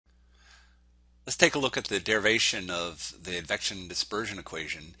Let's take a look at the derivation of the advection-dispersion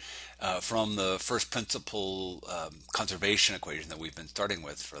equation from the first principle conservation equation that we've been starting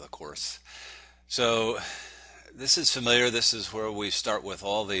with for the course. So this is familiar. This is where we start with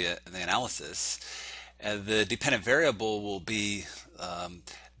all the analysis. The dependent variable will be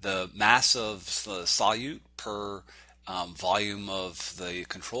the mass of the solute per volume of the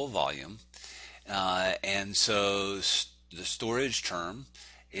control volume. And so the storage term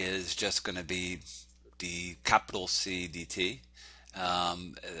is just going to be the capital C dt.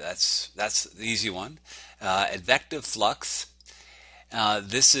 That's the easy one. Advective flux.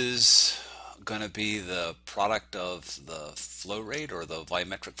 This is going to be the product of the flow rate or the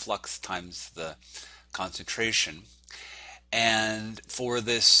volumetric flux times the concentration. And for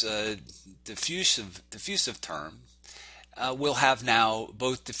this diffusive term, we'll have now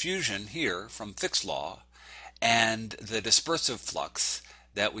both diffusion here from Fick's law and the dispersive flux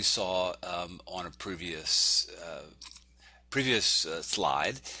that we saw on a previous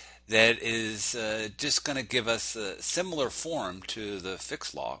slide that is just going to give us a similar form to the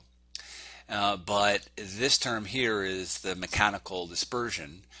Fick's law. But this term here is the mechanical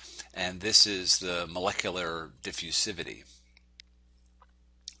dispersion, and this is the molecular diffusivity.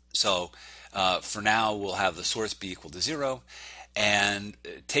 So for now, we'll have the source be equal to 0, and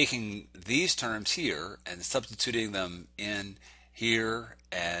taking these terms here and substituting them in here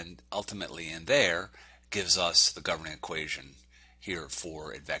and ultimately in there gives us the governing equation here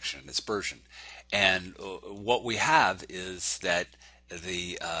for advection and dispersion. And what we have is that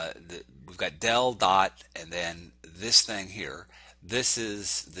we've got del dot and then this thing here. This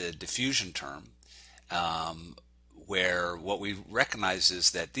is the diffusion term, where what we recognize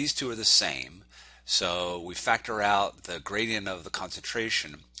is that these two are the same. So we factor out the gradient of the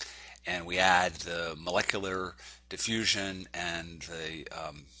concentration and we add the molecular diffusion and the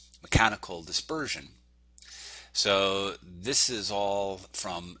mechanical dispersion. So this is all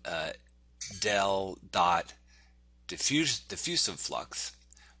from del dot diffusive flux,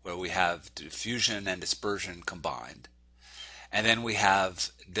 where we have diffusion and dispersion combined. And then we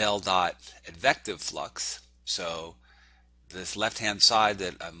have del dot advective flux. So this left-hand side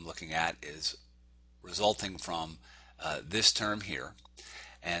that I'm looking at is resulting from this term here.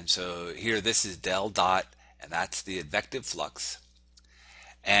 And so here this is del dot, and that's the advective flux.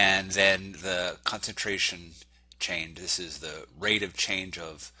 And then the concentration change, this is the rate of change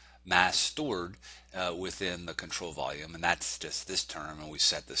of mass stored within the control volume, and that's just this term, and we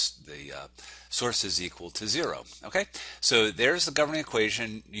set the source is equal to 0. Okay, so there's the governing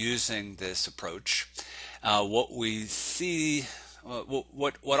equation using this approach. What we see,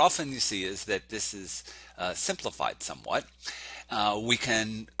 what often you see is that this is simplified somewhat. We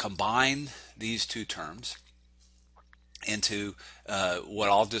can combine these two terms into what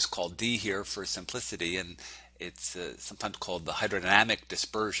I'll just call D here for simplicity, and it's sometimes called the hydrodynamic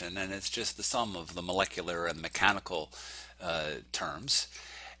dispersion, and it's just the sum of the molecular and mechanical terms.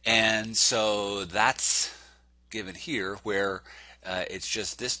 And so that's given here, where it's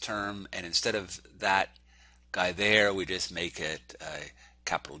just this term, and instead of that guy there, we just make it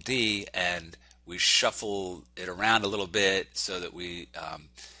capital D, and we shuffle it around a little bit so that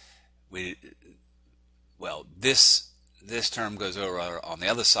this term goes over on the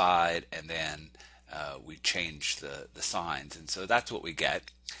other side, and then we change the signs, and so that's what we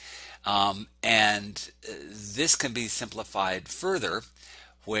get. And this can be simplified further,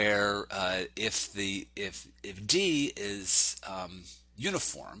 where if D is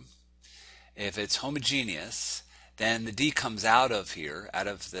uniform, if it's homogeneous, then the D comes out of here, out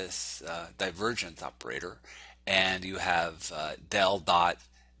of this divergence operator, and you have del dot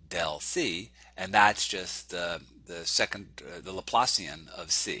del C, and that's just the Laplacian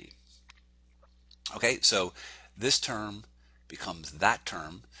of C. Okay, so this term becomes that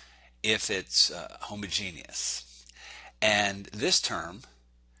term if it's homogeneous, and this term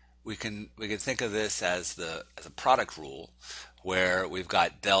we can think of this as a product rule, where we've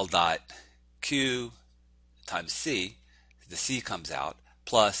got del dot Q times C, the C comes out,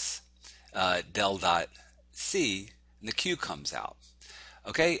 plus del dot C, and the Q comes out.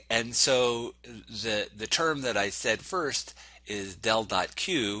 Okay, and so the term that I said first is del dot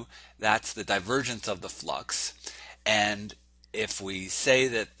Q. That's the divergence of the flux, and if we say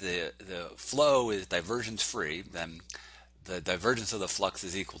that the flow is divergence free, then the divergence of the flux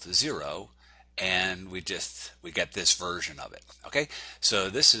is equal to 0, and we get this version of it. Okay, so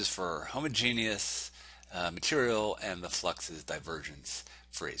this is for homogeneous material, and the flux is divergence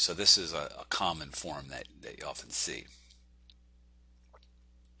free. So this is a common form that you often see.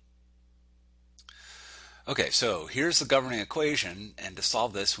 Okay, so here's the governing equation, and to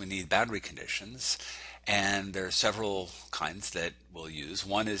solve this we need boundary conditions, and there are several kinds that we'll use.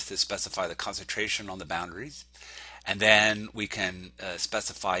 One is to specify the concentration on the boundaries, and then we can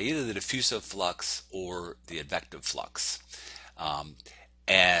specify either the diffusive flux or the advective flux.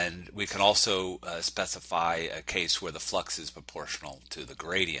 And we can also specify a case where the flux is proportional to the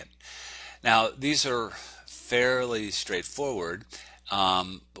gradient. Now, these are fairly straightforward.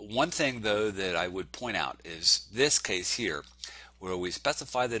 But one thing, though, that I would point out is this case here, where we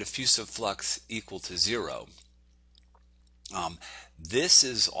specify the diffusive flux equal to 0. This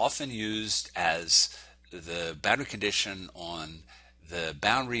is often used as the boundary condition on the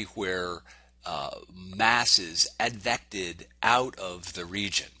boundary where mass is advected out of the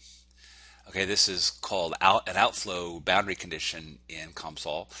region. Okay, this is called an outflow boundary condition in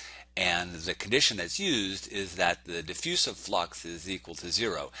COMSOL, and the condition that's used is that the diffusive flux is equal to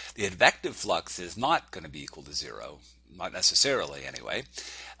 0. The advective flux is not going to be equal to 0, not necessarily anyway,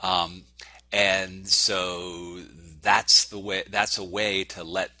 and so that's a way to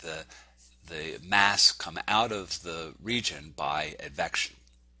let the mass come out of the region by advection.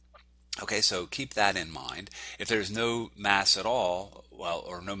 Okay, so keep that in mind. If there's no mass at all, well,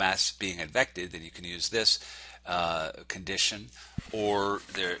 or no mass being advected, then you can use this condition, or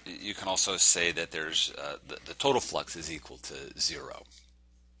you can also say that there's the total flux is equal to 0.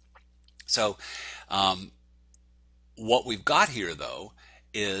 So what we've got here, though,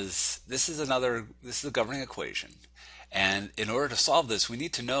 is this is a governing equation, and in order to solve this, we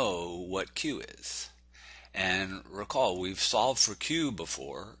need to know what Q is. And recall, we've solved for Q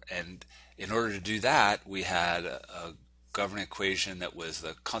before, and in order to do that, we had a governing equation that was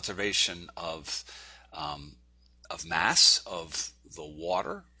the conservation of mass of the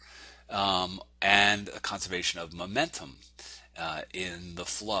water, and a conservation of momentum in the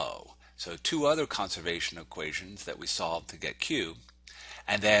flow. So two other conservation equations that we solved to get Q,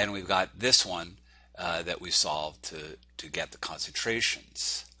 and then we've got this one that we solved to get the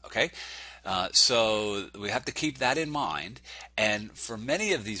concentrations. Okay. So we have to keep that in mind, and for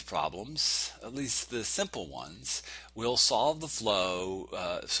many of these problems, at least the simple ones, we'll solve the flow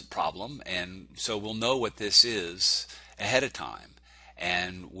problem, and so we'll know what this is ahead of time,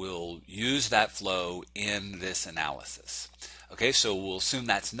 and we'll use that flow in this analysis. Okay, so we'll assume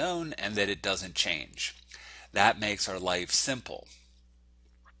that's known and that it doesn't change. That makes our life simple.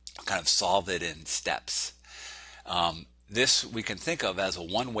 Kind of solve it in steps. This we can think of as a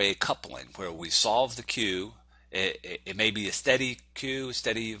one-way coupling, where we solve the Q. It may be a steady Q,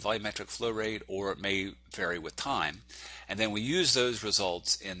 steady volumetric flow rate, or it may vary with time. And then we use those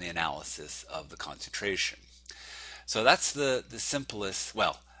results in the analysis of the concentration. So that's the simplest.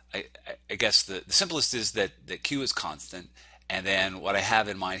 Well, I guess the simplest is that Q is constant. And then what I have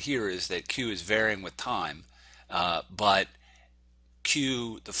in mind here is that Q is varying with time, but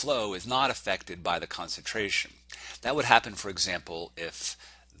Q, the flow, is not affected by the concentration. That would happen, for example, if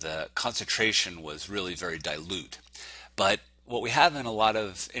the concentration was really very dilute. But what we have in a lot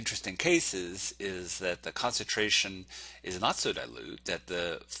of interesting cases is that the concentration is not so dilute, that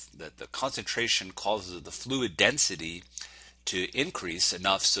the concentration causes the fluid density to increase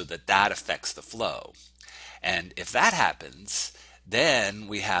enough so that that affects the flow. And if that happens, then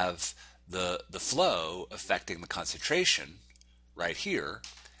we have the flow affecting the concentration right here,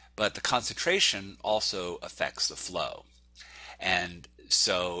 but the concentration also affects the flow. And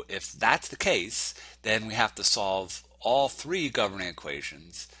so if that's the case, then we have to solve all three governing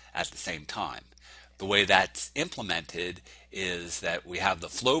equations at the same time. The way that's implemented is that we have the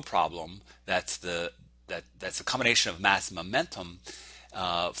flow problem, that's a combination of mass and momentum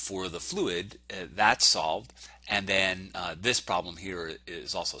for the fluid, that's solved, and then this problem here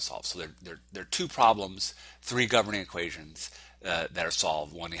is also solved. So there are two problems, three governing equations that are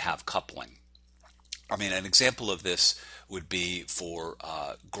solved when you have coupling. I mean, an example of this would be for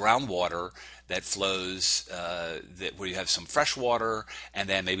groundwater that flows, where you have some fresh water and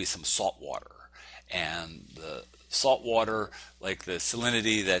then maybe some salt water. And the salt water, like the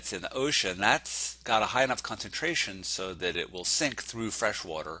salinity that's in the ocean, that's got a high enough concentration so that it will sink through fresh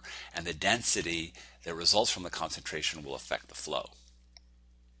water, and the density that results from the concentration will affect the flow.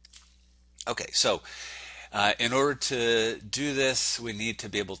 Okay, so in order to do this, we need to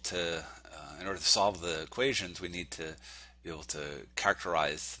be able to, in order to solve the equations, we need to be able to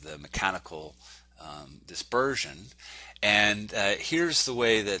characterize the mechanical dispersion. And here's the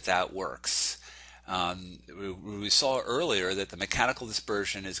way that works. We saw earlier that the mechanical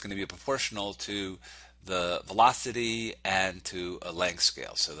dispersion is going to be proportional to the velocity and to a length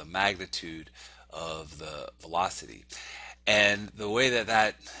scale, so the magnitude of the velocity. And the way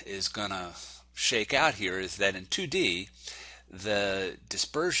that is going to shake out here is that in 2D, the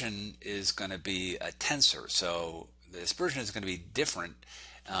dispersion is going to be a tensor. So the dispersion is going to be different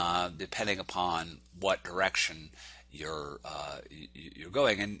depending upon what direction you're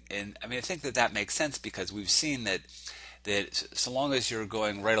going. And I mean, I think that that makes sense because we've seen that so long as you're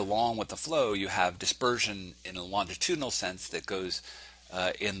going right along with the flow, you have dispersion in a longitudinal sense that goes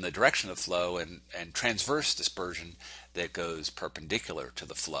in the direction of flow, and transverse dispersion that goes perpendicular to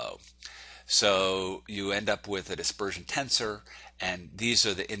the flow. So you end up with a dispersion tensor, and these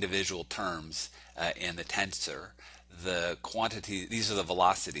are the individual terms in the tensor. The quantity, these are the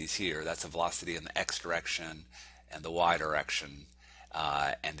velocities here. That's the velocity in the x direction and the y direction.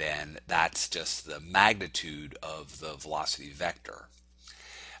 And then that's just the magnitude of the velocity vector.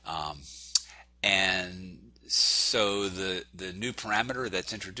 And so the new parameter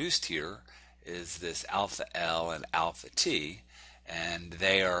that's introduced here is this alpha L and alpha T, and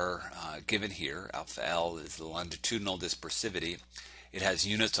they are given here. Alpha L is the longitudinal dispersivity. It has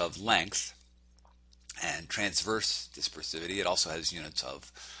units of length, and transverse dispersivity, it also has units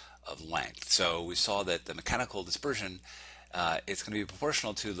of length. So we saw that the mechanical dispersion, it's going to be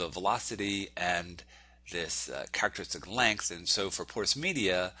proportional to the velocity and this characteristic length. And so for porous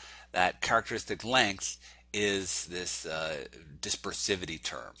media, that characteristic length is this dispersivity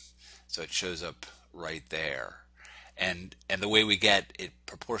term. So it shows up right there. And the way we get it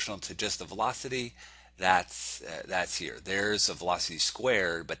proportional to just the velocity, that's here. There's a velocity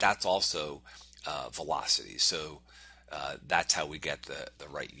squared, but that's also velocity. So that's how we get the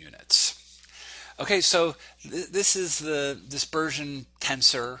right units. Okay, so this is the dispersion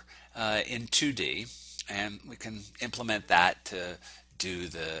tensor in 2D, and we can implement that to do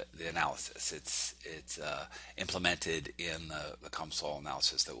the analysis. It's implemented in the COMSOL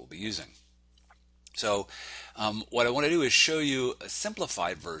analysis that we'll be using. So what I want to do is show you a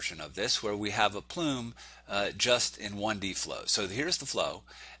simplified version of this where we have a plume just in 1D flow. So here's the flow,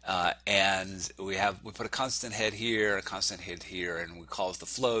 and we put a constant head here, a constant head here, and we cause the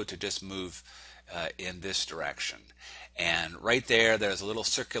flow to just move in this direction. And right there's a little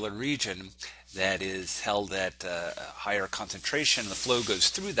circular region that is held at a higher concentration. The flow goes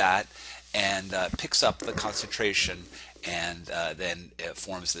through that and picks up the concentration, and then it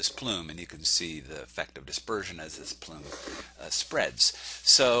forms this plume, and you can see the effect of dispersion as this plume spreads.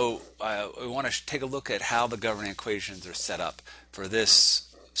 So we want to take a look at how the governing equations are set up for this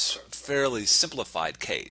fairly simplified case.